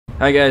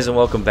Hi guys, and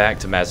welcome back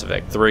to Mass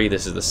Effect 3.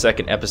 This is the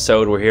second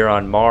episode. We're here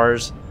on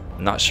Mars.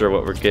 I'm not sure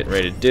what we're getting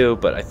ready to do,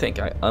 but I think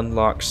I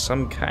unlocked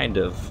some kind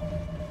of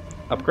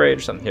upgrade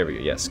or something. Here we go.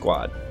 Yeah,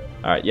 squad.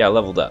 Alright, yeah,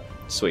 leveled up.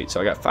 Sweet. So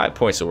I got 5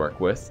 points to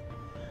work with.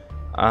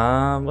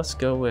 Let's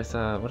go with,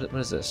 what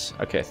is this?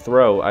 Okay,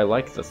 throw. I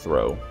like the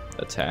throw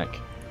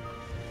attack.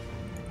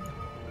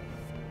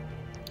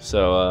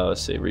 So,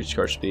 let's see.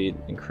 Recharge speed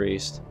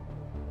increased.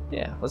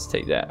 Yeah, let's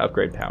take that.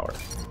 Upgrade power.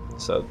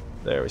 So,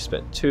 there we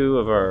spent 2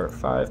 of our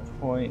 5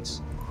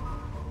 points.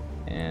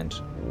 And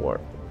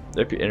warp.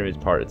 If your enemy's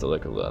part at the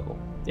liquor level.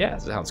 Yeah,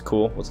 that sounds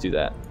cool. Let's do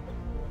that.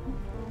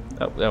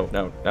 Oh,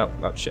 no,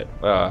 oh shit.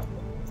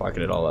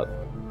 Fucking it all up.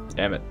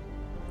 Damn it.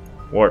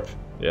 Warp.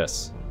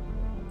 Yes.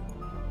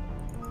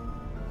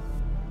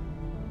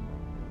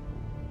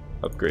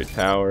 Upgrade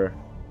power.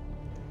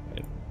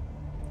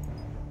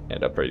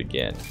 And upgrade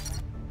again.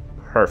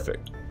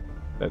 Perfect.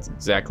 That's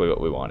exactly what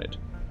we wanted.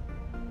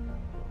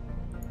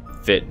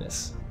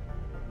 Fitness.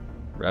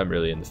 I'm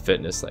really into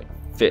fitness, like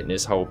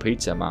fitness whole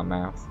pizza in my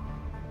mouth.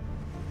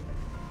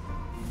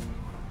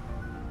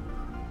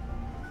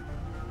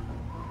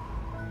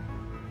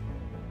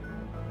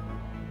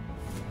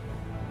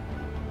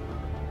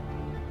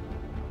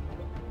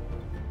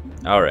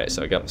 Alright,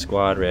 so I got my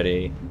squad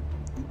ready.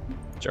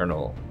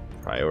 Journal.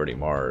 Priority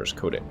Mars.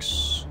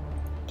 Codex.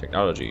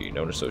 Technology.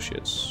 Known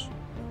associates.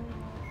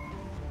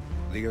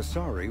 The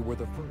Asari were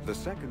the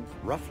second,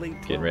 roughly.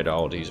 Getting rid of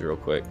all these real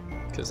quick,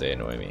 because they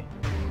annoy me.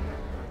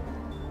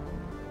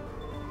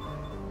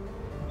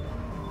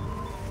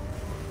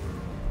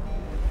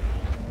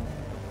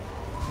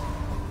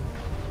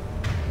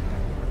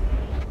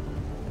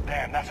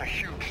 Damn, that's a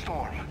huge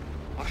storm.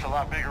 Looks a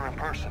lot bigger in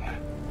person.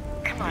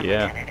 Come on,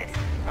 Yeah. Lieutenant, it's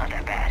not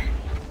that bad.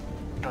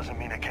 Doesn't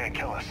mean it can't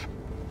kill us.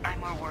 I'm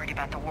more worried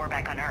about the war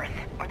back on Earth,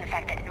 or the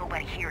fact that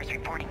nobody here is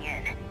reporting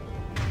in.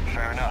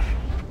 Fair enough.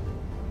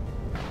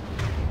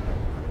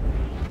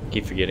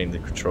 Keep forgetting the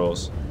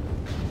controls.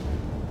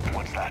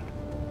 What's that?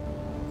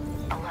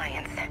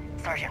 Alliance,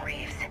 Sergeant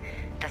Reeves.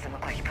 Doesn't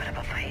look like you put up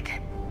a fight.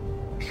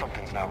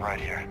 Something's not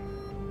right here.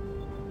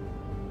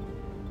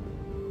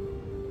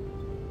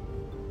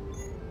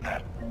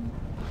 That.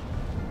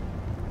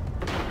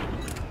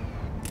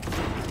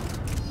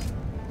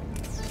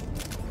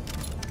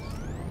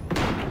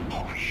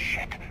 Holy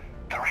shit.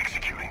 They're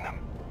executing them.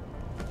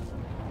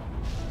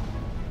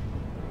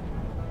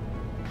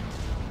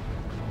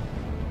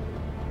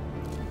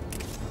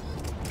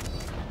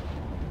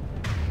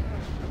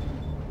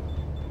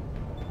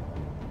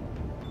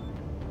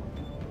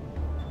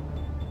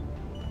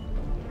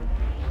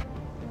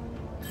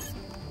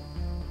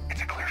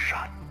 It's a clear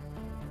shot.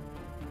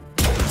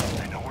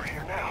 They know we're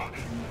here now.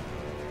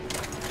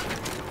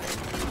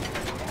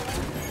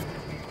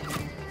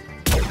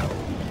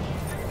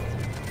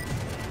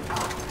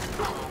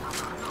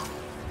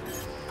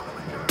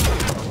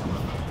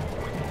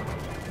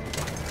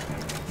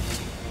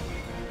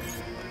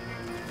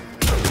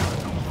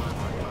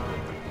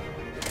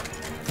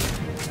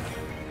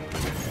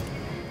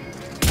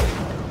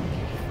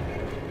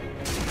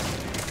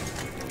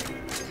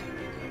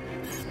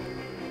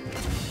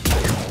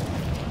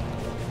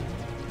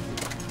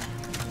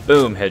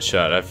 Boom,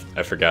 headshot.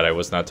 I forgot I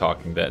was not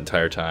talking that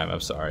entire time.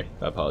 I'm sorry.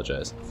 I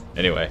apologize.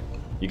 Anyway,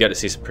 you got to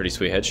see some pretty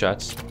sweet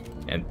headshots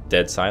and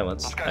dead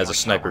silence, Those guys as a were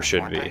sniper snipers,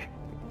 should weren't be. they?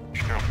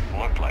 Sure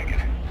looked like it.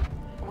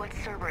 What's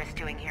Cerberus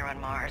doing here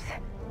on Mars?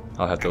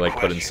 I'll have to Good like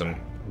put in question.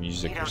 some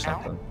music You or don't know?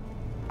 something.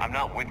 I'm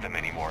not with them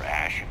anymore,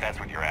 Ash, if that's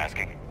what you're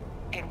asking.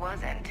 It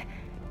wasn't.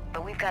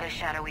 But we've got a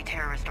shadowy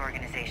terrorist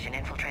organization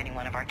infiltrating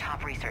one of our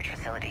top research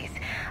facilities.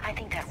 I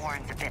think that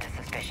warrants a bit of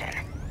suspicion.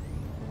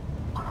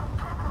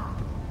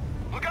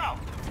 Look out!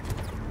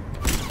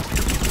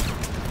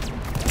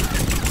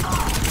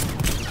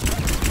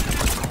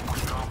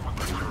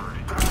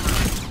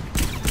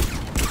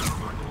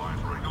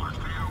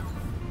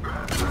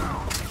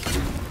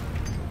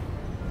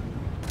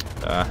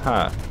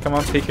 Come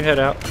on, peek your head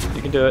out.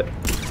 You can do it.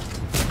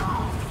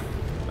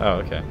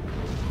 Oh, okay.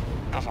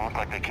 Doesn't look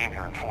like they came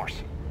here in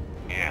force.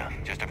 Yeah,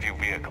 just a few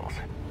vehicles.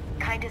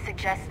 Kinda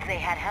suggests they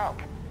had help.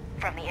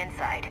 From the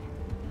inside.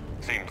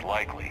 Seems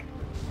likely.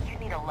 You'd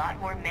need a lot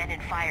more men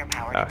and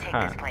firepower to take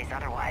this place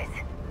otherwise.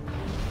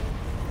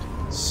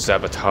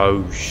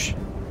 Sabotage.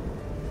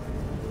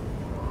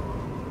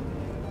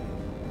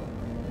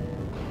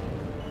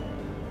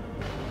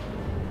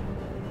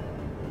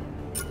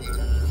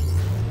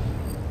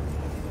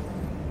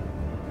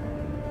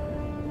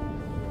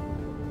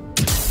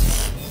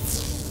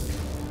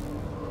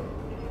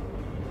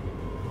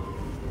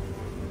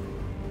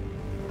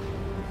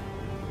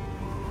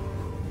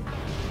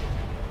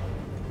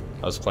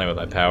 I was playing with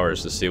my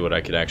powers to see what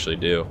I could actually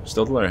do.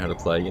 Still learning how to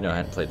play. You know, I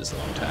hadn't played this in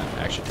a long time.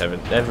 Actually,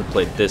 haven't never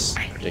played this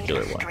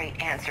particular I need a one.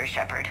 straight answer,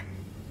 Shepard.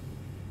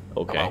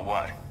 Okay. About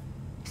what?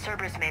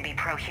 Cerberus may be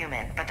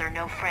pro-human, but they're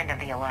no friend of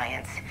the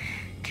Alliance.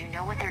 Do you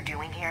know what they're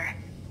doing here?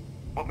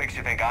 What makes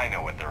you think I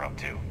know what they're up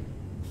to?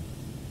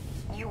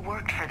 You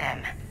worked for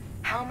them.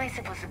 How am I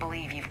supposed to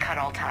believe you've cut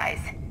all ties?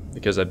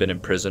 Because I've been in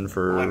prison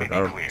for Let me be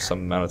clear. some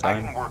amount of I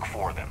time. didn't work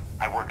for them.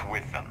 I worked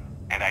with them.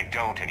 And I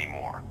don't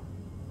anymore.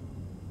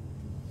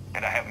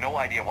 And I have no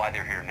idea why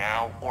they're here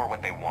now or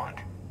what they want.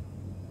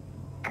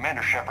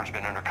 Commander Shepard's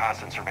been under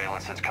constant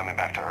surveillance since coming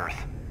back to Earth.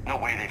 No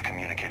way they've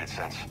communicated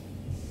since.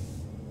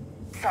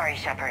 Sorry,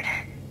 Shepard.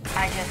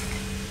 I just...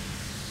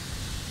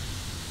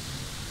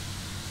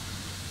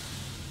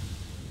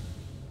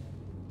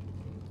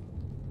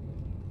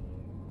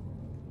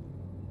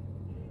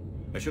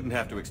 I shouldn't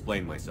have to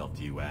explain myself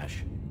to you,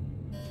 Ash.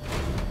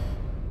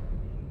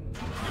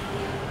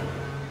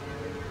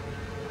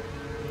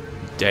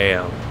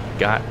 Damn,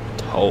 got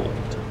told.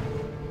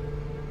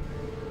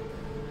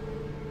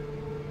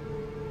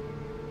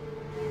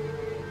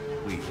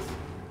 Please,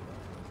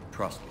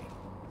 trust me.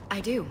 I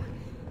do.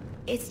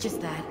 It's just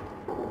that.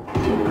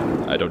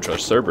 I don't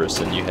trust Cerberus,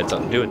 and you had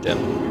something to do with them.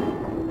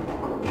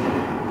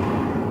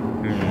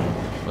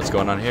 What's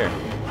going on here?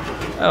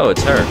 Oh,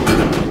 it's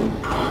her.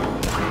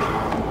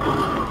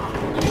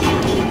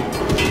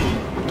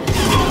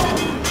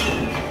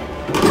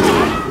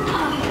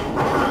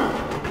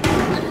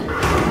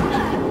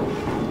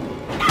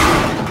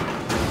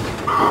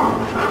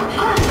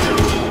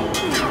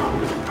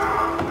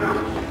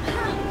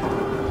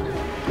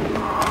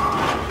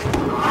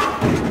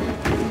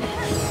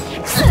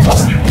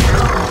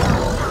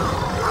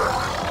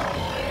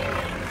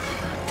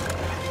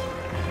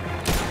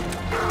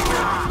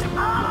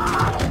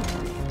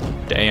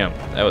 Damn,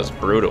 that was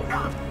brutal.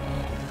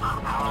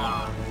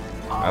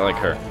 I like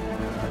her.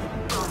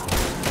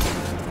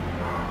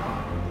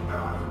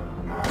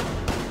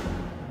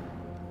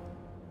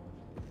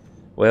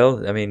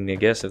 Well, I mean, I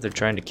guess if they're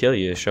trying to kill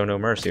you, show no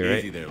mercy, right?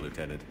 Easy there,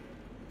 Lieutenant.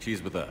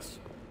 She's with us.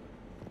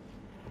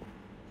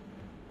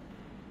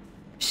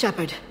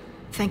 Shepard,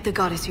 thank the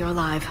goddess you're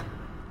alive.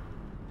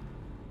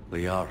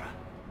 Liara.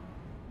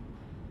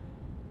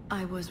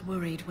 I was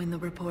worried when the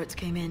reports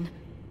came in.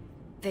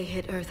 They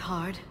hit Earth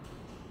hard.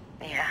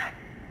 Yeah.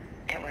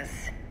 It was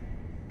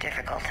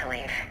difficult to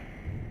leave.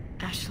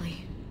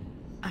 Ashley,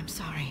 I'm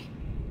sorry.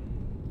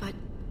 But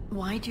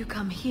why'd you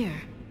come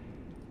here?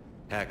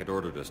 Hackett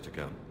ordered us to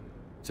come.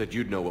 Said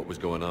you'd know what was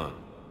going on.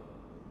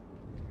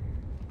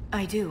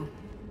 I do.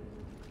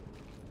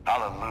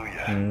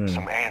 Hallelujah.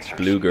 Some answers.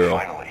 Blue girl.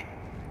 Finally.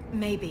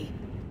 Maybe.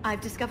 I've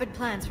discovered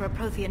plans for a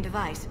Prothean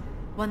device.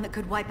 One that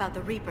could wipe out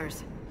the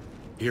Reapers.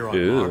 Here on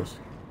Ooh, Mars.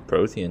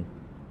 Prothean.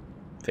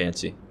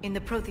 Fancy. In the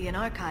Prothean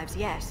archives,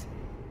 yes.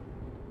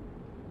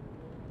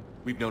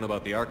 We've known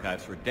about the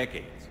archives for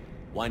decades.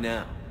 Why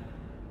now?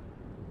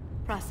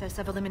 Process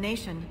of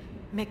elimination,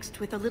 mixed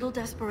with a little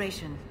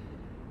desperation.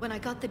 When I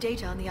got the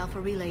data on the Alpha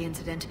Relay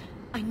incident,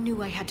 I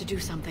knew I had to do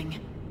something.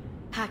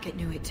 Hackett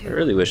knew it too. I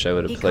really wish I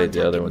would have He played the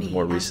other contacted ones me,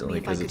 more asked me recently,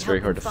 if I because could it's very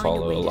help hard him to find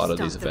follow way a lot of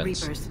stop these the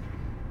events. Reapers.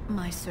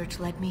 My search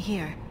led me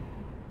here.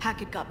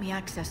 Hackett got me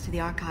access to the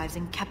archives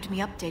and kept me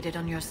updated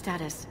on your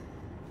status.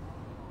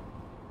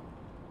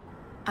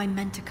 I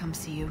meant to come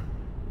see you,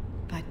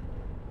 but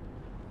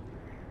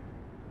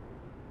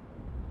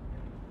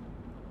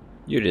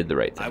You did the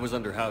right thing. I was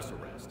under house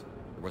arrest.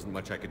 There wasn't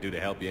much I could do to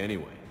help you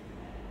anyway.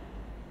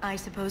 I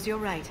suppose you're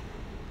right.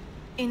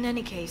 In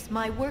any case,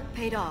 my work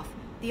paid off.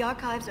 The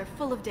archives are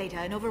full of data,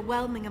 an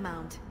overwhelming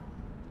amount.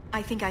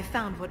 I think I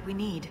found what we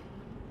need.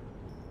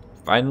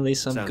 Finally,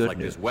 some Sounds good like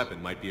news. this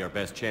weapon might be our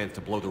best chance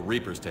to blow the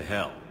Reapers to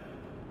hell.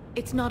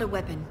 It's not a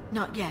weapon,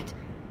 not yet.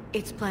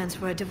 It's plans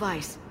for a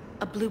device,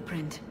 a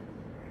blueprint.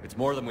 It's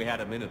more than we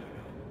had a minute ago.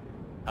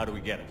 How do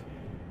we get it?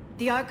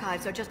 The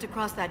archives are just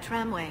across that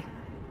tramway.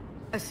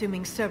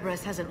 Assuming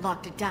Cerberus hasn't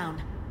locked it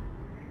down.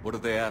 What are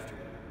they after?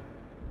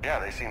 Yeah,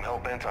 they seem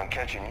hell-bent on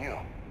catching you.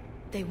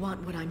 They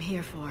want what I'm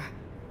here for.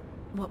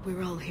 What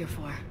we're all here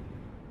for.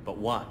 But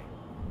why?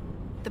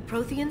 The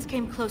Protheans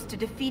came close to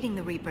defeating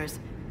the Reapers.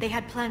 They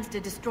had plans to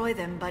destroy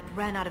them, but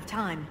ran out of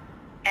time.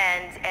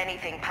 And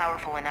anything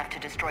powerful enough to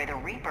destroy the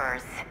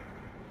Reapers.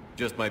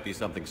 Just might be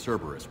something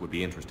Cerberus would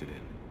be interested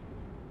in.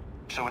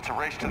 So it's a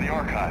race to the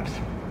archives.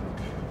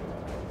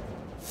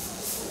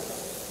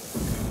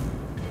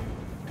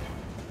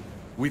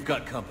 We've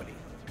got company.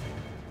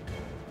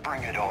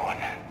 Bring it on.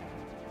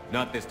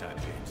 Not this time,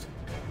 James.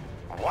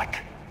 What?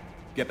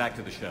 Get back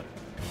to the shuttle.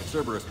 If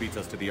Cerberus beats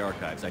us to the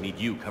archives, I need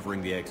you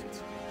covering the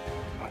exits.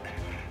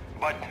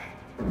 But...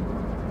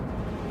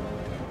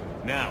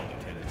 Now,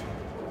 Lieutenant.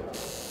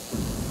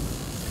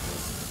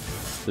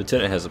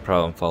 Lieutenant has a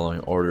problem following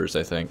orders,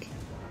 I think.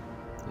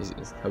 Hope They're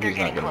he's not getting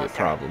going to be a closer.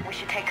 problem. We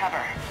should take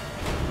cover.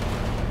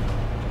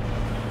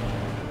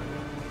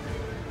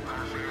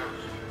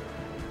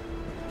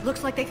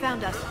 Looks like they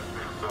found us.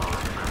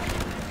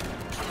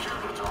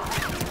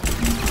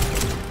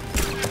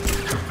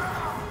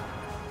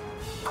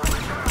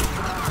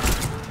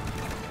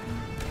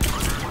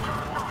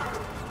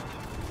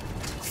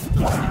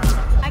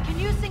 I can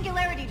use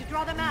Singularity to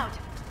draw them out.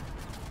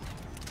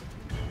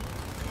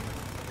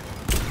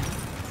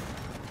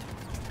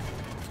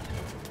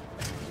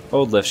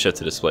 Hold left shift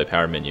to display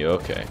power menu.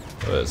 Okay.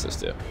 What does this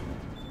do?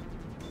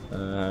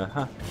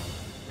 Huh.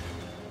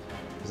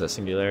 Is that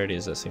singularity?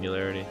 Is that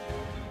singularity?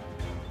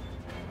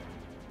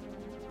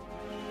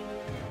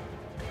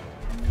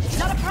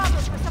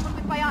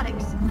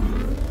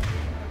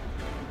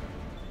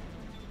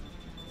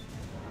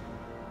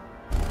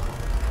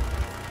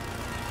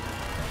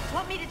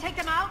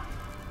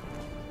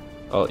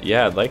 Oh,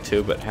 yeah, I'd like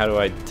to, but how do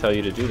I tell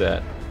you to do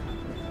that?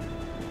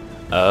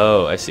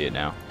 Oh, I see it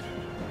now.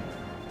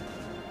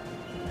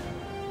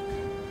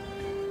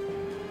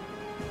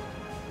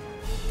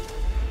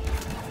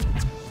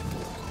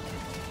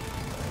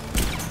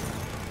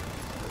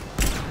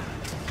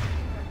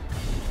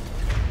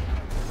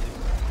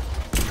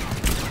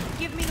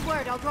 Give me the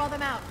word, I'll draw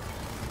them out.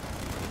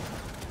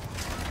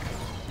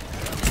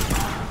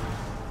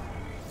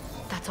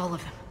 That's all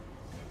of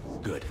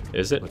them. Good.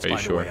 Is it? Let's Are you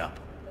find a sure? way up.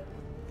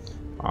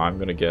 I'm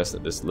gonna guess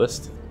that this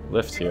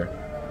lift here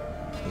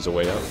is a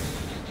way up.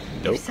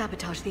 They've Nope.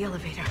 sabotaged the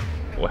elevator.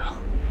 Well,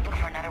 Look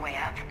for another way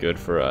up. good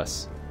for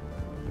us.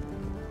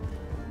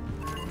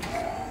 This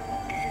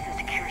is a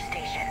secure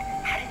station.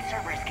 How did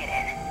Cerberus get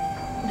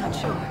in? Not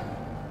sure.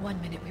 One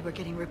minute we were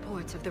getting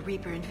reports of the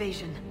Reaper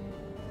invasion.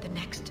 The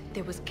next,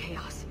 there was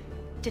chaos.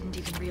 Didn't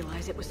even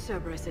realize it was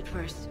Cerberus at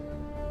first.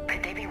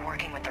 Could they be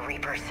working with the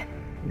Reapers?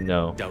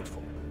 No.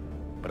 Doubtful.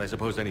 But I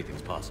suppose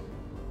anything's possible.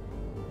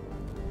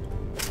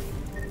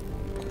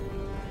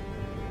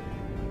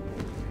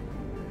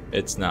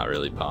 It's not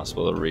really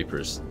possible. The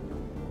Reapers.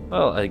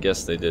 Well, I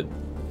guess they did.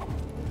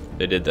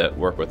 They did that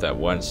work with that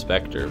one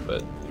Spectre,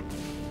 but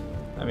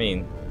I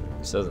mean,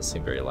 this doesn't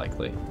seem very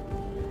likely.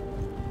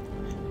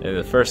 In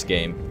the first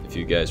game, if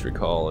you guys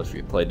recall, if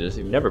you played this,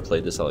 if you've never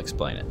played this, I'll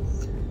explain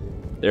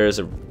it. There is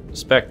a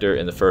Spectre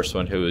in the first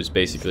one who is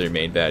basically your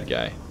main bad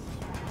guy.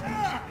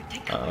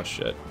 Oh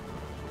shit.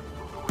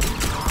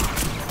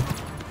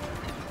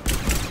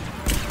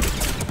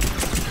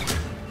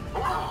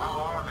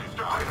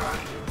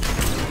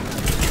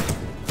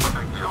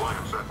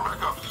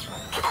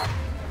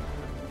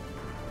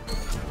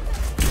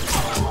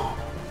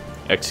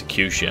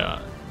 Execution.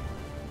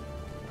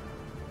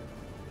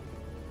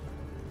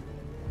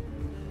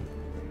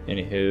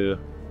 Anywho,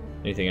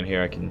 anything in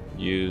here I can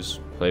use,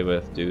 play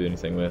with, do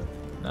anything with?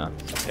 No?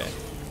 Okay.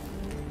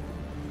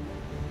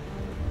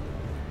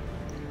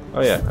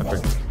 Oh yeah, I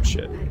forgot.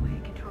 Shit. Headway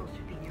controls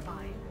should be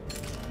nearby.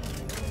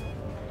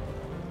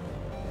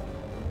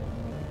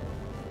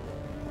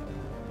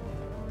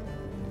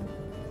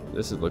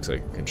 Looks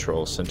like a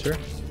control center.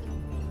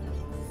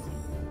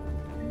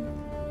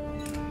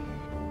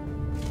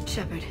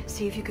 Shepard,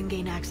 see if you can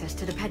gain access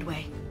to the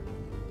pedway.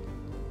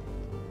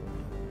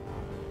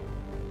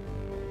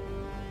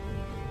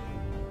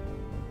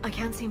 I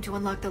can't seem to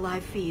unlock the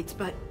live feeds,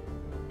 but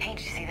Hey,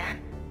 did you see that?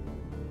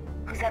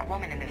 Who's that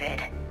woman in the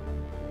vid?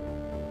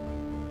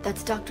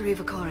 that's Dr.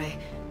 Ivakore.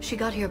 She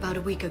got here about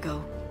a week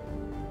ago.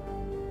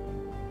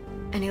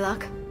 Any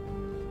luck?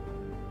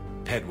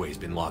 Headway's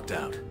been locked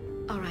out.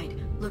 All right.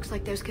 Looks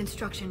like there's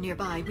construction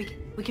nearby.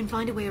 We can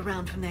find a way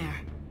around from there.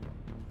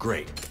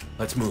 Great.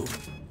 Let's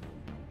move.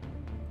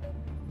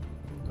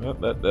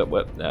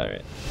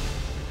 Alright.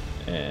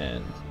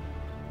 And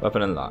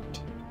weapon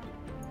unlocked.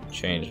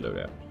 Change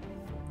loadout.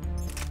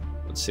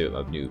 Let's see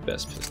what my new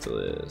best pistol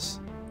is.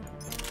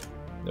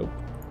 Nope.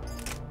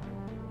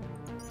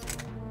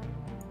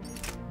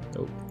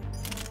 Nope.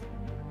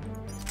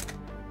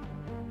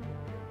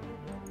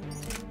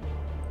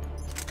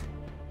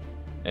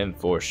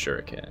 M4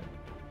 Shuriken.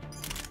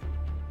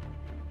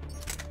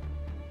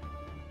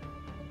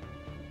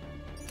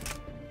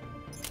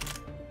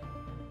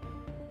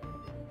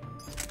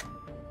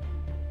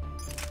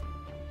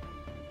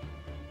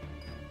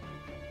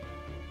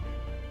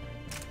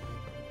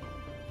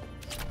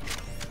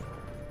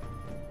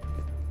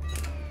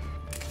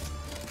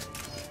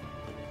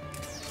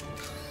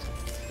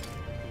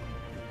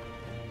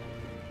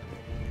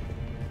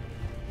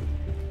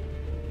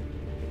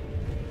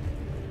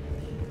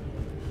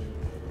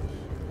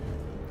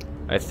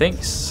 I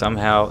think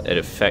somehow it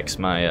affects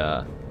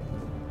my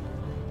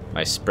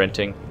my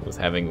sprinting with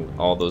having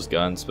all those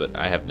guns, but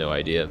I have no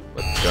idea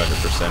what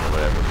 200% or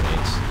whatever it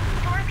means.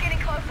 Storm's getting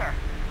closer.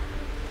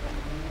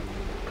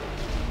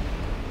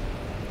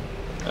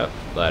 Oh,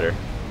 ladder.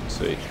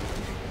 Sweet.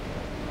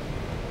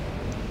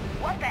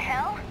 What the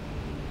hell?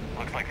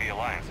 Looks like the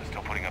Alliance is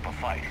still putting up a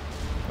fight.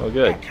 Oh,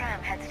 good. That tram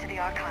heads to the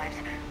archives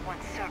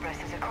once Cerberus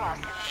is across.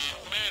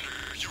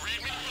 Commander, you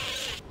read me?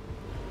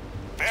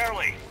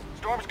 Barely.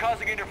 Storm's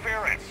causing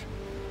interference.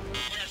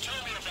 Yeah,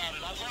 tell me about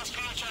it. I've lost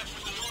contact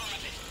with the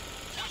Normandy.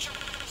 What's your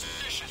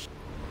position?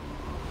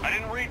 I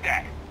didn't read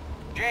that.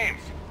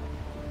 James,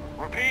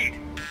 repeat.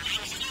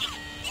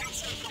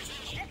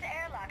 This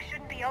airlock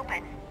shouldn't be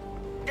open.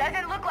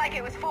 Doesn't look like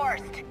it was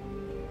forced.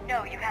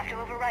 No, you have to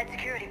override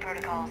security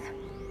protocols.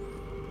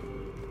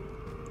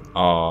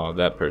 Oh,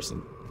 that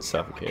person Someone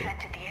suffocated.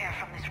 vented the air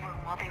from this room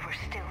while they were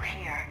still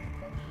here.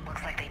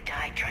 Looks like they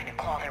died trying to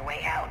claw their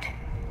way out.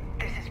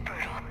 This is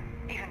brutal,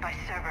 even by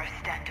Cerberus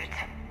standards.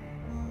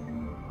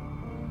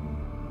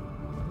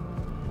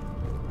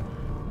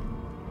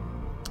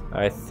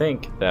 I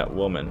think that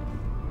woman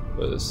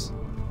was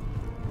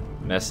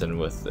messing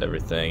with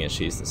everything, and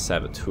she's the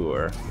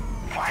saboteur.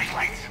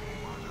 Flashlights.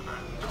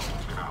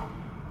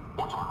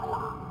 What's our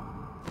order?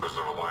 There's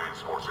an Alliance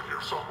force in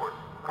here somewhere.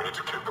 We need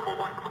to keep them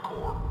away from the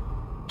core.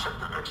 Check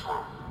the next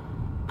room.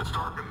 It's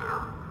dark in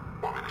there.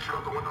 Want me to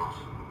shut the windows?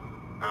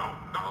 No,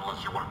 not unless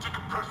Unless you want to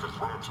decompress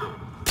this room too.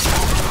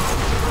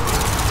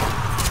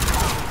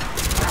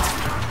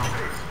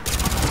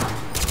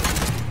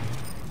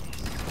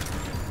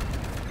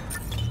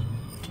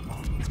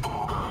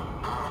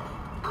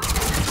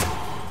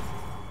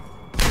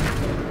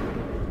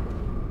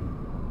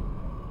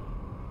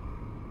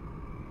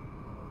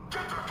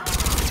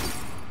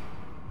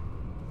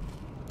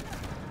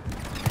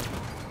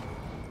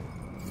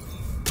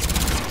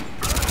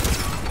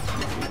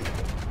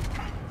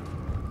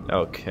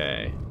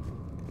 Okay.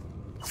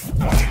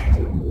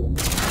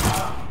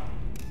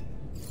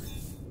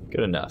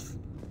 Good enough.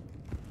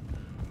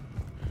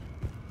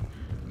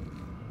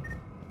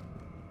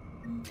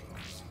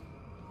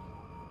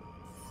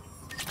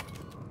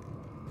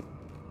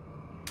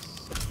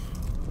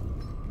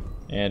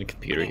 And a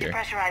computer We need here. to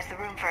pressurize the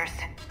room first.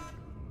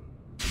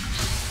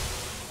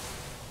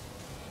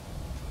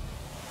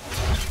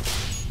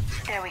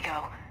 There we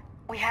go.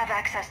 We have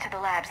access to the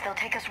labs. They'll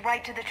take us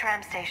right to the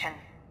tram station.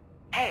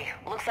 Hey,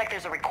 looks like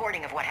there's a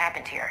recording of what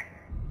happened here.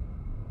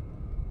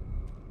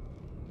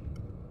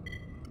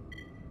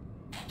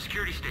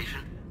 Security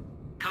station.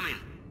 Come in.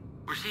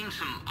 We're seeing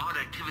some odd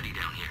activity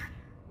down here.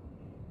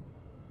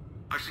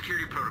 Our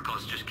security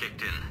protocols just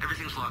kicked in.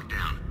 Everything's locked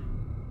down.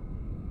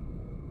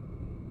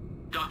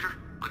 Doctor,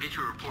 I'll get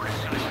you a report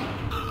as soon as...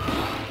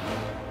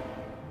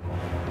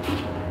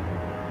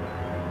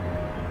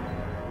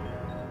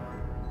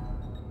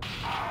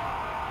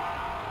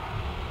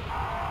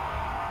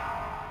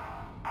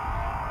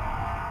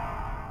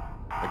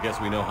 I guess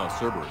we know how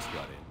Cerberus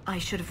got in. I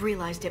should have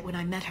realized it when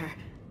I met her.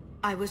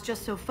 I was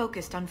just so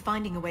focused on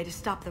finding a way to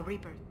stop the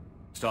Reapers.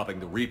 Stopping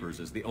the Reapers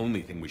is the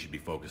only thing we should be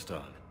focused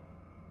on.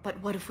 But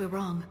what if we're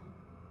wrong?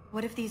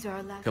 What if these are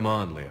our last... Come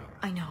on, Liara.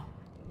 I know.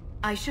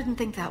 I shouldn't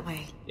think that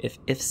way. If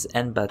ifs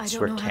and I buts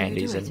don't were know how you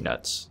candies do and it.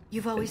 nuts,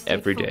 You've always then stayed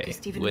every day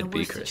focused even in would the be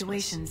worst Christmas.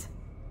 situations.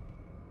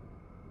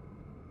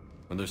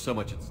 When there's so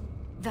much,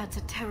 That's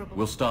a terrible...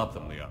 we'll stop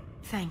them, Liara.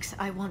 Thanks,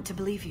 I want to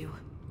believe you.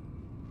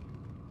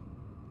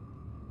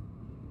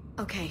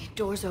 Okay,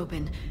 doors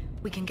open.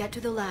 We can get to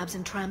the labs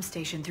and tram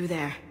station through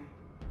there.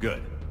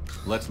 Good.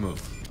 Let's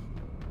move.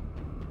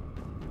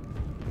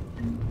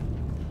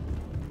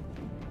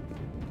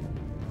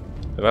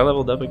 Have I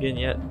leveled up again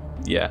yet?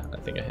 Yeah, I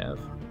think I have.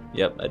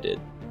 Yep, I did.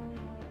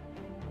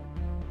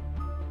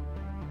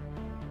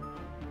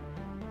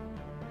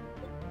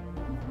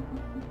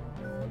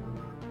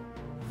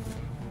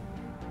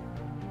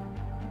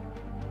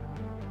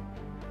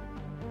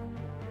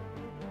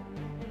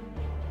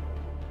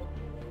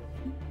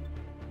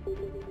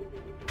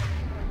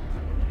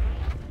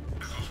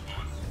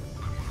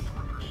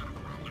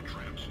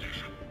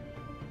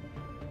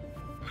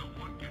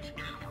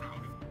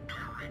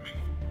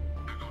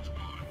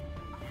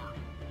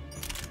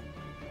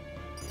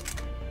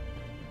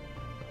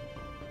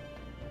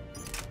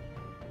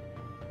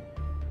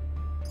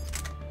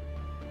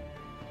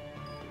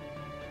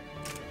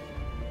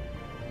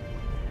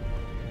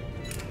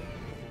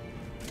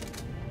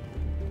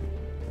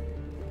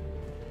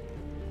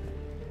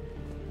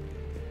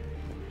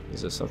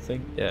 Is this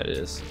something? Yeah, it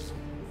is.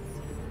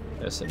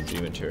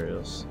 SMG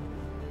materials.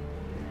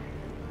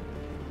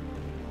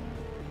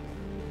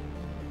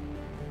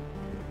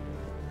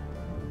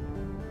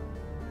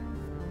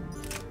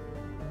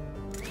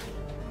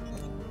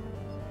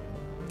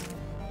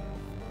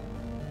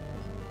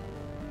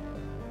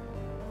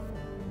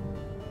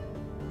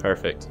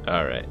 Perfect.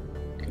 Alright.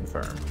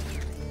 Confirm.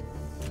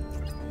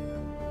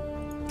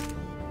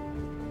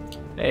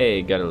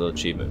 Hey, got a little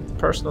achievement.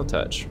 Personal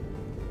touch.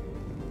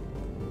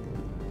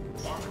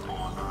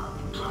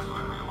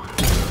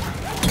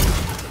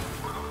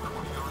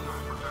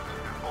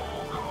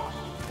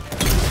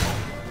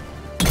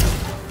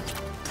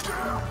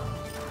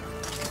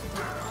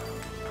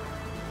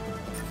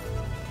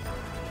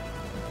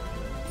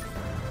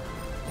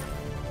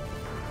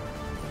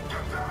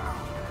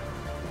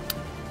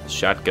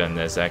 Shotgun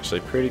is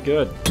actually pretty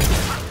good.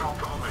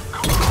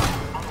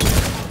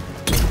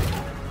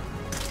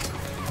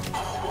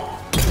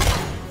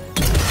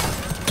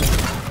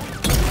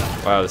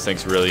 Wow, this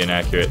thing's really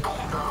inaccurate.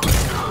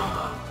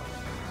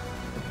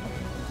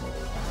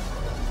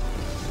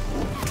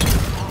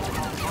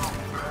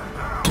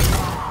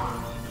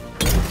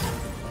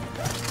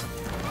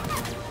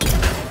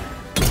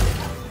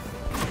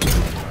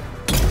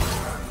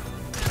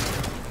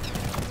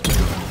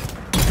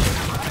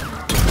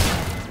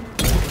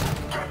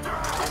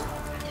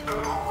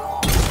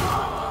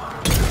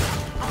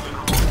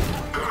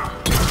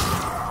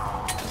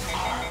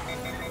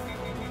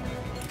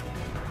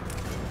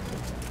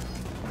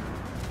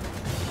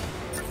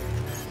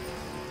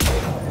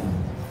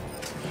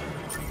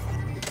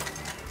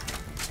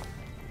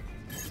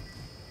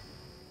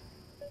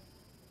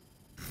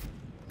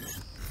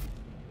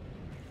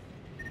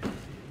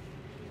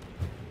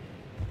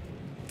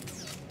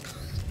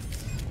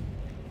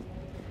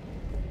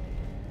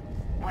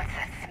 What's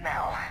that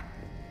smell?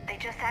 They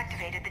just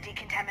activated the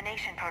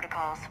decontamination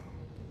protocols,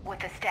 with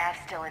the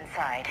staff still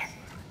inside.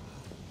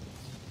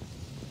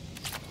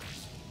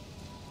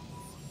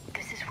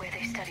 This is is where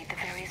they studied the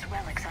various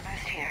relics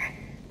unearthed here.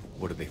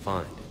 What did they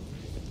find?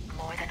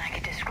 More than I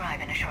could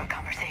describe in a short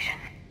conversation.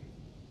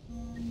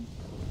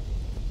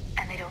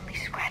 And they'd only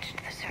scratched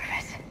the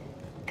surface.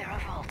 There are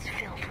vaults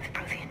filled with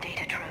Prothean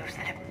data troves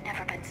that have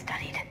never been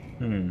studied.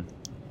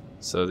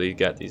 So they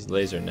got these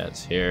laser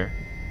nets here.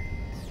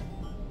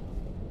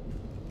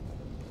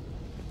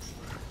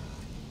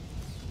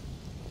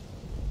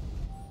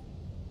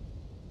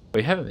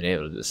 We haven't been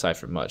able to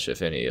decipher much,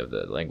 if any, of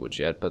the language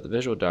yet, but the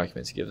visual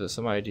documents give us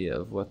some idea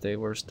of what they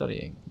were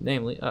studying,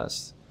 namely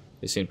us.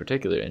 They seem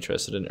particularly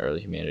interested in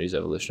early humanity's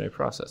evolutionary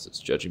processes.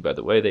 Judging by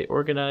the way they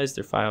organized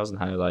their files and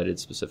highlighted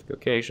specific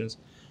occasions,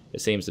 it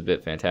seems a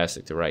bit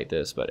fantastic to write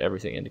this, but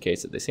everything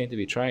indicates that they seem to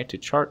be trying to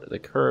chart the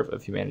curve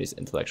of humanity's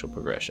intellectual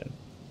progression.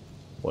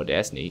 Well,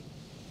 that's neat.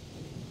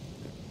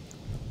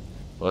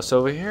 What's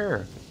over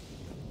here?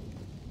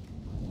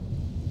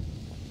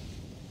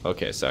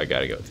 Okay, so I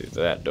gotta go through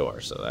that door,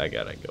 so I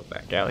gotta go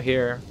back out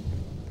here.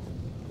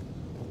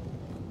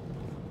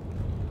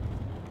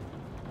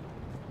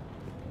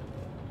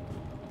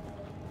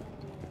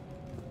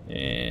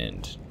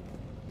 And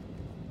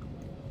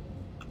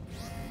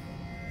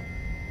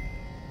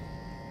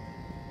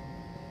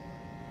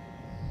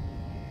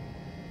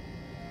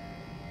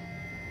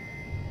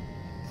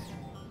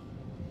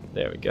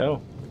there we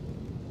go.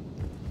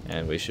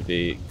 And we should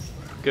be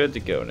good to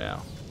go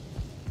now.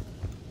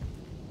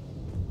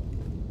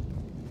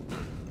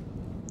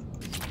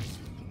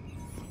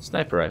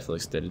 Sniper rifle,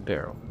 extended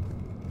barrel.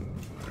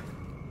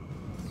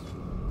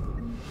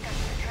 That's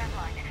the tram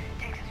line.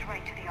 Takes us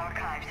right to the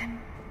archives.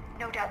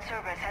 No doubt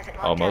Cerberus has it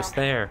locked Almost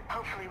down. there.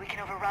 Hopefully we can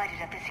override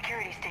it at the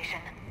security station.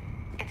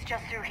 It's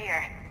just through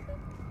here.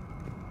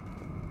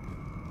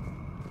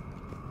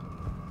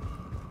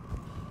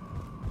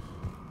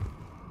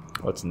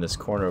 What's in this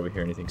corner over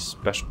here? Anything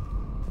special?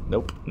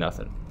 Nope,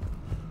 nothing.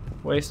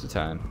 Waste of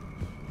time.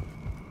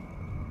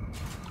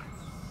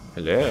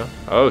 Hello?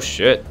 Oh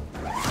shit.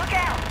 Look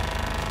out!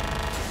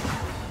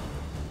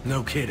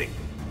 No kidding.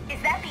 Is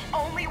that the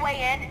only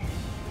way in?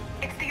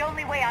 It's the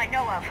only way I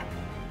know of.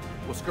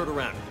 We'll skirt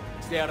around.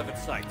 Stay out of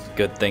its sights.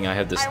 Good thing I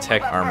have this I'll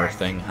tech move up armor first.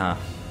 thing, huh?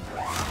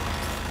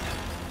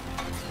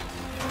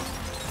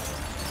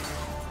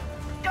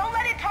 Don't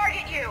let it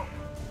target you!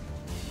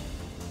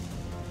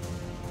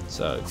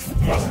 So just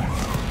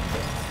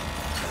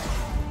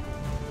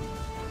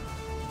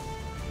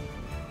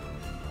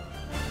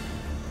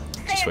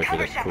wait for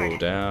that to cool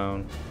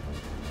down.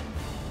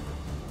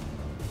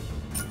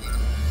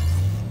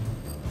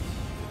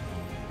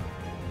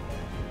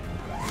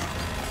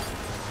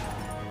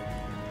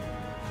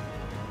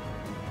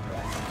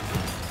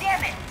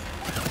 Damn it!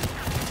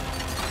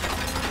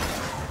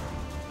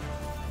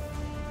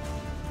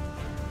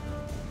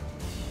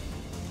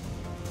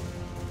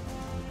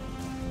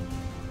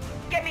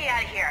 Get me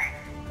out of here!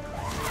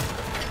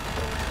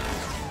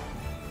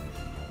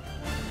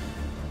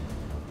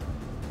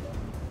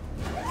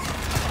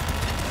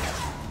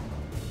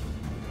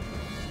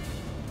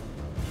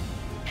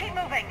 Keep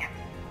moving!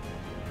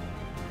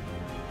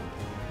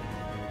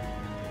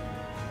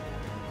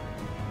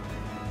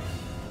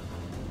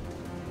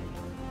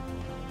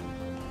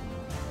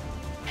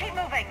 Keep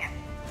moving!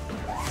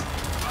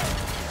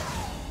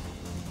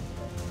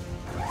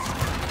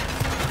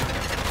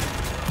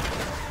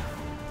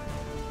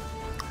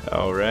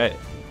 All right.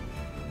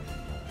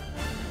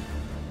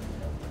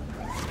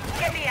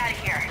 Get me out of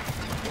here!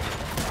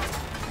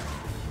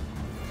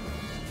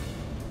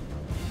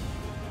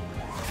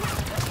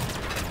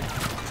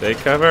 Take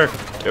cover.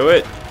 Do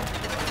it.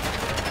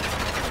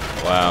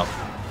 Wow.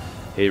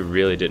 He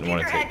really didn't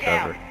want to Keep your take head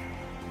cover. down.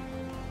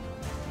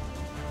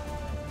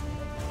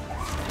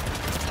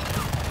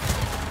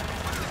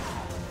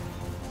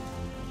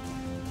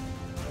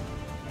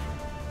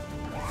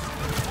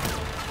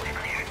 We're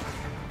clear.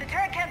 The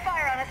turret can't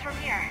fire on us from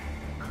here.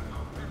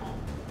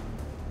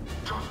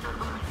 Just get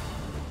ready.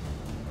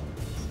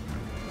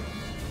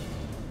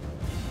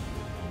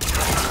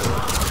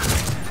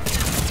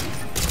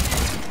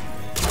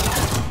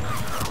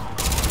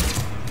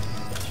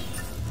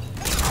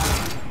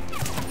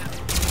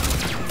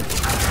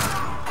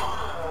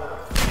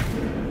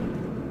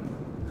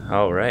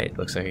 All right.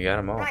 Looks like I got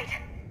them all. Right.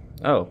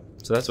 Oh,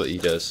 so that's what he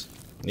does.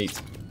 Neat.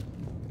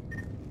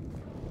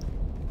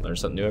 Learn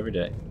something new every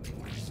day.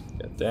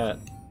 Got that.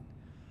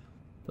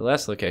 The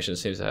last location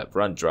seems to have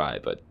run dry,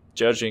 but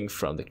judging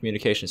from the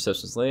communication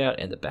systems layout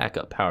and the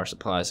backup power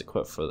supplies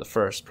equipped for the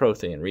first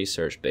Prothean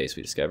research base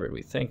we discovered,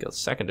 we think a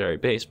secondary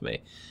base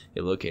may be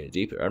located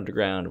deeper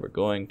underground. We're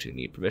going to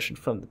need permission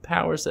from the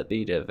powers that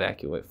be to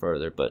evacuate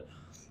further, but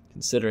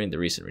considering the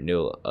recent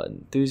renewal of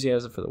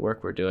enthusiasm for the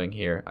work we're doing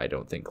here, I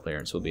don't think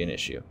clearance will be an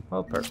issue.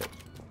 Well, perfect.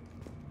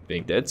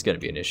 Being dead's going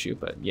to be an issue,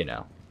 but you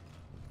know.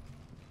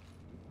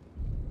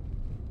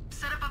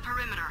 Set up a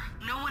perimeter.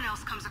 No one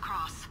else comes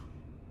across.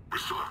 We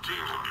still have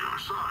teams on the other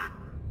side.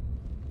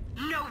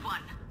 No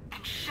one!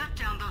 And shut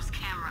down those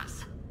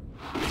cameras.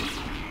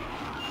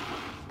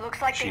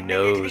 Looks like She they've made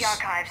it to knows. the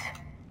archives.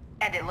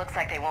 And it looks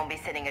like they won't be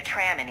sitting a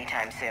tram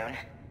anytime soon.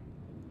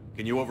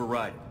 Can you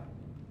override it?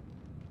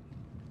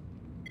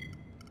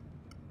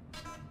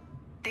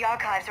 the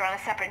archives are on a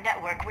separate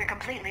network, we're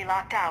completely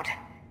locked out.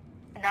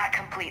 Not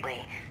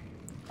completely.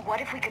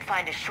 What if we could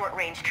find a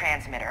short-range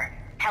transmitter,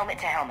 helmet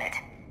to helmet?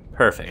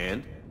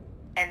 Perfect.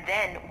 And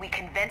then we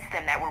convince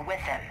them that we're with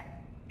them,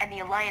 and the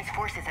Alliance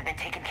forces have been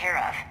taken care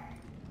of.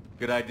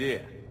 Good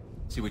idea.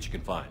 See what you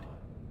can find.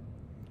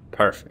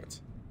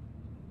 Perfect.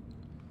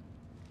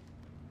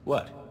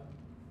 What?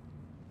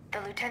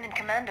 The Lieutenant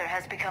Commander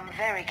has become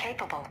very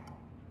capable.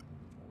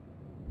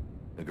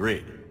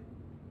 Agreed.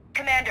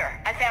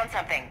 Commander, I found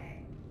something.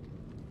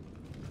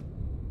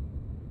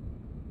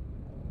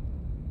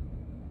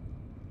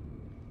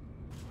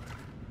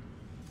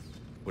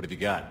 What have you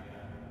got?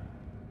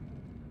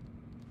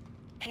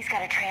 He's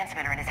got a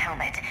transmitter in his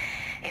helmet.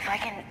 If I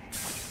can...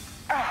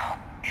 Oh.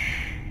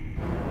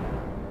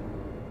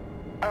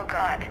 Oh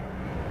God.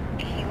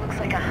 He looks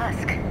like a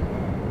husk.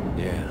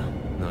 Yeah,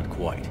 not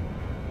quite.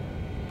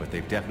 But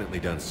they've definitely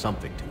done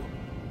something to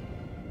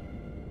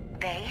him.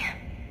 They?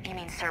 You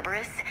mean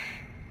Cerberus?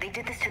 They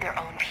did this to their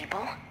own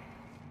people?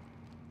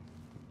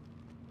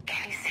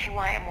 Can you see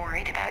why I'm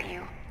worried about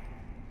you?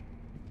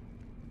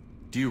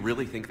 Do you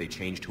really think they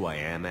changed who I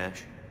am,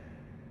 Ash?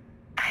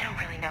 I don't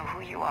really know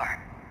who you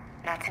are.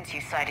 Not since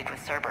you sided with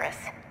Cerberus.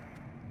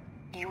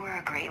 You were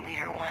a great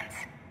leader once.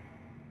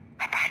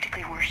 I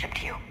practically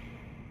worshipped you.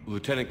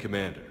 Lieutenant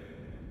Commander.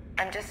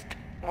 I'm just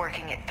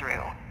working it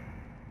through.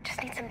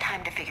 Just need some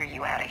time to figure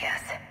you out, I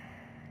guess.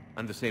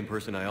 I'm the same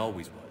person I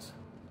always was.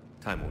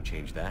 Time won't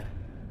change that.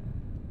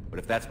 But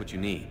if that's what you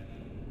need,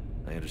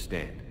 I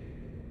understand.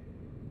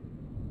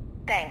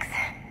 Thanks.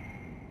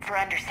 For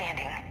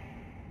understanding.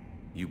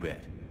 You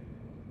bet.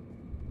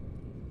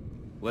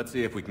 Let's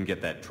see if we can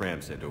get that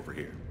tram sent over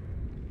here.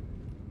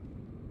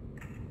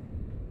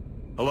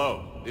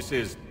 Hello, this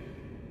is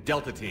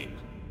Delta Team.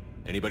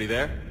 Anybody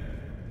there?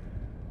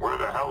 Where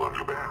the hell have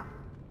you been?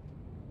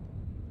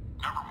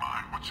 Never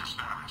mind, what's your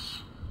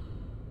status?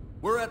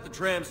 We're at the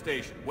tram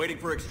station, waiting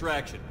for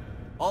extraction.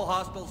 All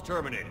hostiles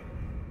terminated.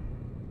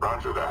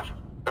 Roger that.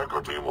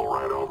 Echo Team will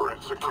ride over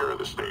and secure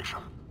the station.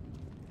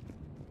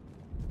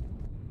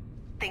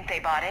 Think they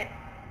bought it?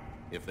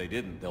 If they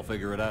didn't, they'll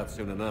figure it out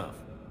soon enough.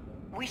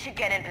 We should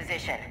get in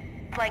position.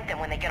 Flank them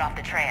when they get off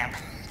the tram.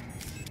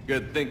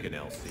 Good thinking,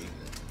 LC.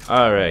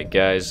 Alright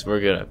guys,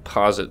 we're gonna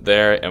pause it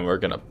there and we're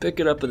gonna pick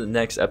it up in the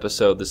next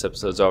episode. This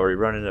episode's already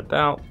running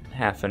about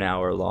half an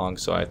hour long,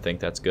 so I think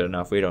that's good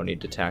enough. We don't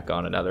need to tack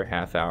on another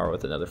half hour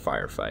with another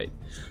firefight.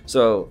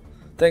 So,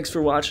 thanks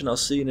for watching. I'll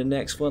see you in the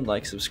next one.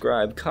 Like,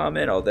 subscribe,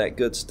 comment, all that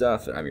good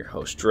stuff. And I'm your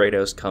host,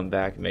 Jredos. Come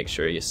back and make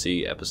sure you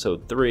see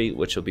episode 3,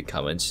 which will be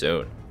coming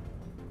soon.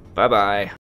 Bye-bye.